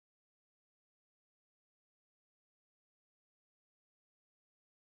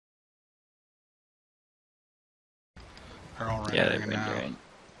They're all Yeah, rendering they're now. rendering.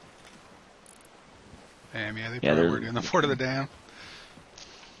 Damn, yeah, they Yeah, probably were doing the fort of the dam.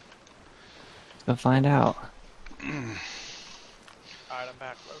 Go find out. Alright, I'm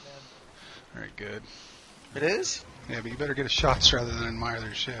back, man. Alright, good. It is? Yeah, but you better get us shots rather than admire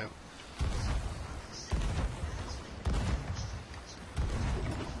their ship.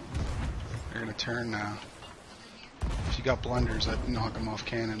 They're gonna turn now. If you got blunders, I'd knock them off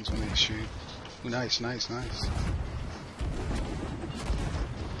cannons when they shoot. Ooh, nice, nice, nice.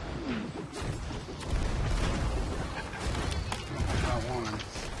 Got one.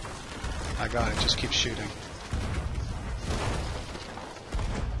 I got it, just keep shooting.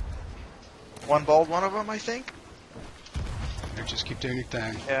 One balled one of them, I think? Here, just keep doing your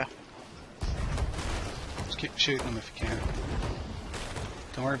thing. Yeah. Just keep shooting them if you can.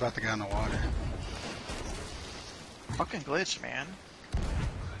 Don't worry about the guy in the water. Fucking glitch, man.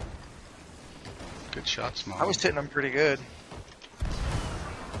 Good shots, Mom. I was hitting them pretty good.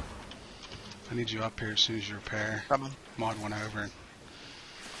 I need you up here as soon as you repair. Coming. Mod one over.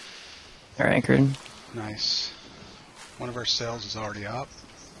 They're anchored. Nice. One of our sails is already up.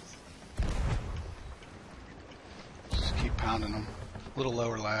 Just keep pounding them. A little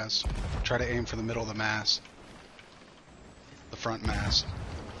lower, Laz. Try to aim for the middle of the mast. The front mast.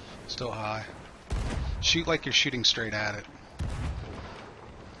 Still high. Shoot like you're shooting straight at it.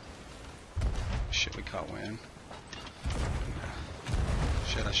 Shit, we caught wind.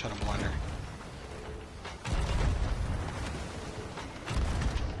 Shit, I shot a blunder.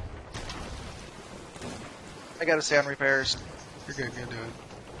 I gotta stay on repairs. You're good, good, do it.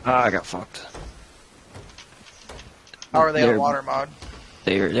 Ah, I got fucked. How are they They're- on water mod?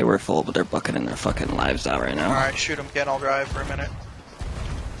 They were full, but they're bucketing their fucking lives out right now. Alright, shoot them, Ken. I'll drive for a minute.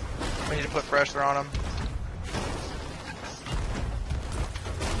 We need to put pressure on them.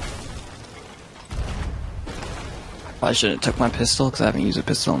 I should have took my pistol because I haven't used a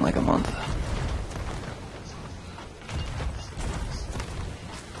pistol in like a month.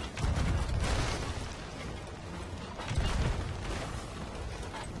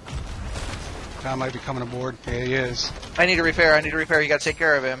 Guy might be coming aboard. Yeah, he is. I need to repair. I need to repair. You gotta take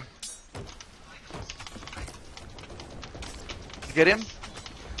care of him. You get him?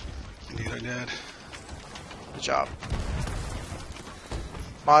 Indeed, I did. Good job.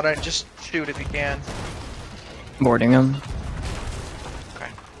 Mod, just shoot if you can. Boarding them. Okay.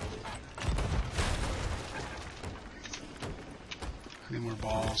 I need more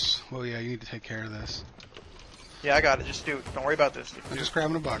balls. Well, yeah, you need to take care of this. Yeah, I got it. Just do it. Don't worry about this. I'm just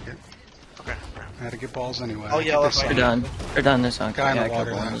grabbing a bucket. Okay. I had to get balls anyway. I'll yell Get this if I They're on. done. They're done this one. Guy in Yeah, the a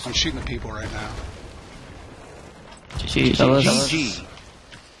water couple now. ones. I'm shooting the people right now. GG, fellas. GG.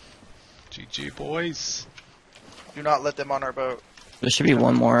 GG, boys. Do not let them on our boat. There should be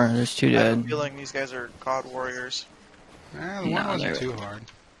one more. There's two I have a dead. feeling these guys are COD warriors. The No, one wasn't they're- too hard.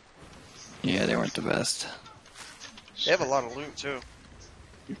 Yeah, they weren't the best. They have a lot of loot too.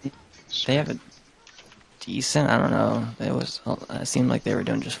 They have a decent. I don't know. It seemed like they were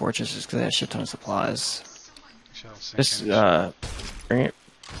doing just fortresses because they had a shit ton of supplies. Shall sink Just in. bring it.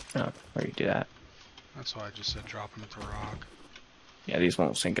 No, where you do that? That's why I just said drop them at the rock. Yeah, these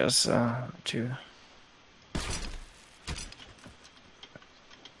won't sink us too.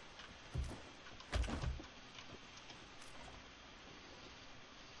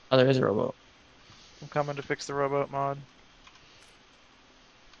 Oh, there is a rowboat. I'm coming to fix the rowboat mod.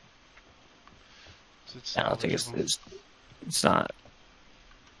 Is it I don't think salvageable? it's not.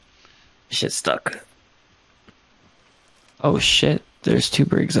 Shit stuck. Oh shit! There's two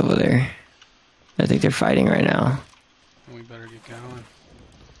brigs over there. I think they're fighting right now. We better get going.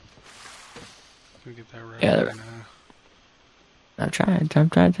 Can we get that right Yeah, now? they're- I'm trying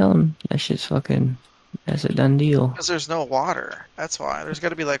to tell them that shit's fucking. That's a done deal. Because there's no water. That's why. There's got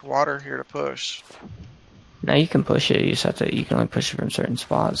to be like water here to push. Now you can push it. You just have to. You can only push it from certain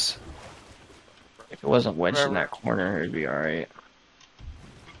spots. If it wasn't wedged in that corner, it'd be all right.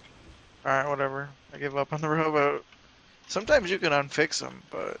 Alright, whatever. I give up on the rowboat. Sometimes you can unfix them,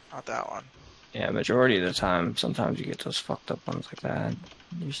 but not that one. Yeah, majority of the time. Sometimes you get those fucked up ones like that.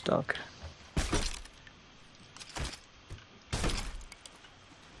 You're stuck.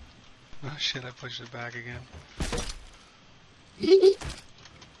 Oh shit, I pushed it back again.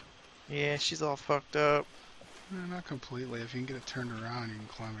 Yeah, she's all fucked up. Not completely. If you can get it turned around, you can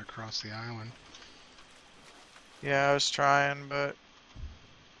climb it across the island. Yeah, I was trying, but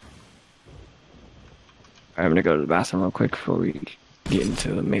I'm gonna go to the bathroom real quick before we get into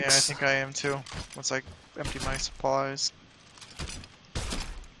the yeah, I mix. think I am too. Once I empty my supplies.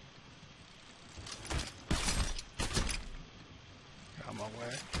 Got my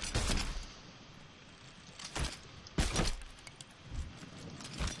way.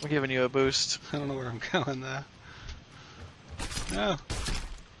 I'm giving you a boost. I don't know where I'm going though. No.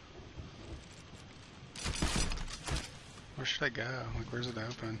 Where should I go? Like, where's it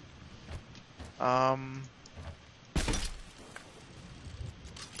open?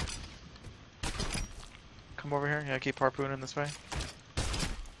 Come over here. Yeah, keep harpooning this way.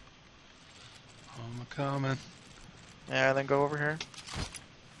 I'm coming. Yeah, then go over here.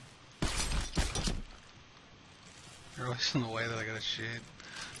 You're always in the way that I gotta shoot.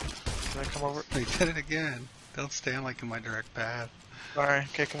 Then come over. They did it again. Don't stand like in my direct path. Alright,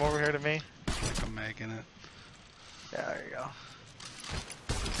 okay, come over here to me. Like I'm making it. Yeah, there you go.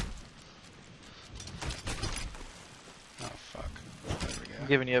 Oh fuck. There we I'm go.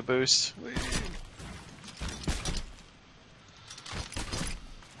 giving you a boost. Whee!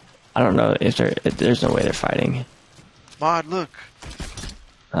 I don't know if there's no way they're fighting. Mod, look.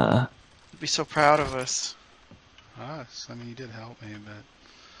 Uh, You'd be so proud of us. Us. I mean, you did help me,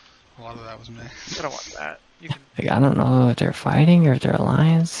 but a lot of that was me. I don't want that. You can. like, I don't know if they're fighting or if they're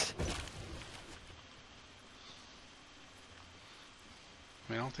alliance.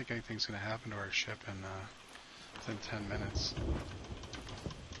 I mean, I don't think anything's gonna happen to our ship in within 10 minutes.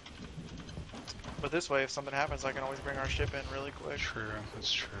 But this way, if something happens, I can always bring our ship in really quick. True,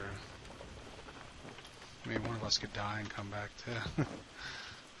 that's true. I mean, one of us could die and come back too.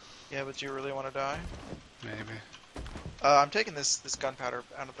 Yeah, but do you really want to die? Maybe. I'm taking this gunpowder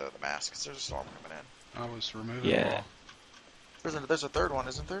out of the mask because there's a storm coming in. I was removing Yeah. all. There's a third one,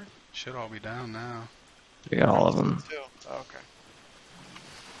 isn't there? Should all be down now. We got all of them. Two. Oh, okay.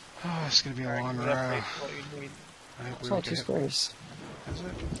 Oh, it's gonna be a Alright, long give row. me that plate, what you need. I hope It's we only don't 2 get hit. squares. Is it?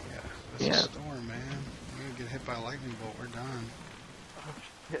 Yeah. That's Yeah. a storm, man. We're gonna get hit by a lightning bolt. We're done. Oh,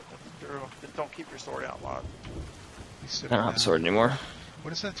 shit, that's true. Just don't keep your sword out, Mod. You sit I don't have down. a sword anymore.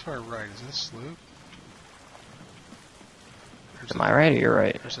 What is that to our right? Is it a sloop? Or is Am I right or you're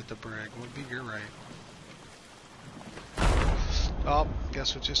right? Or is it the brig? What would be your right? Oh,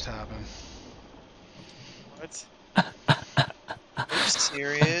 guess what just happened? What? Are you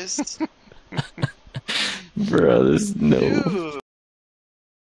serious? Bro, this no. Dude!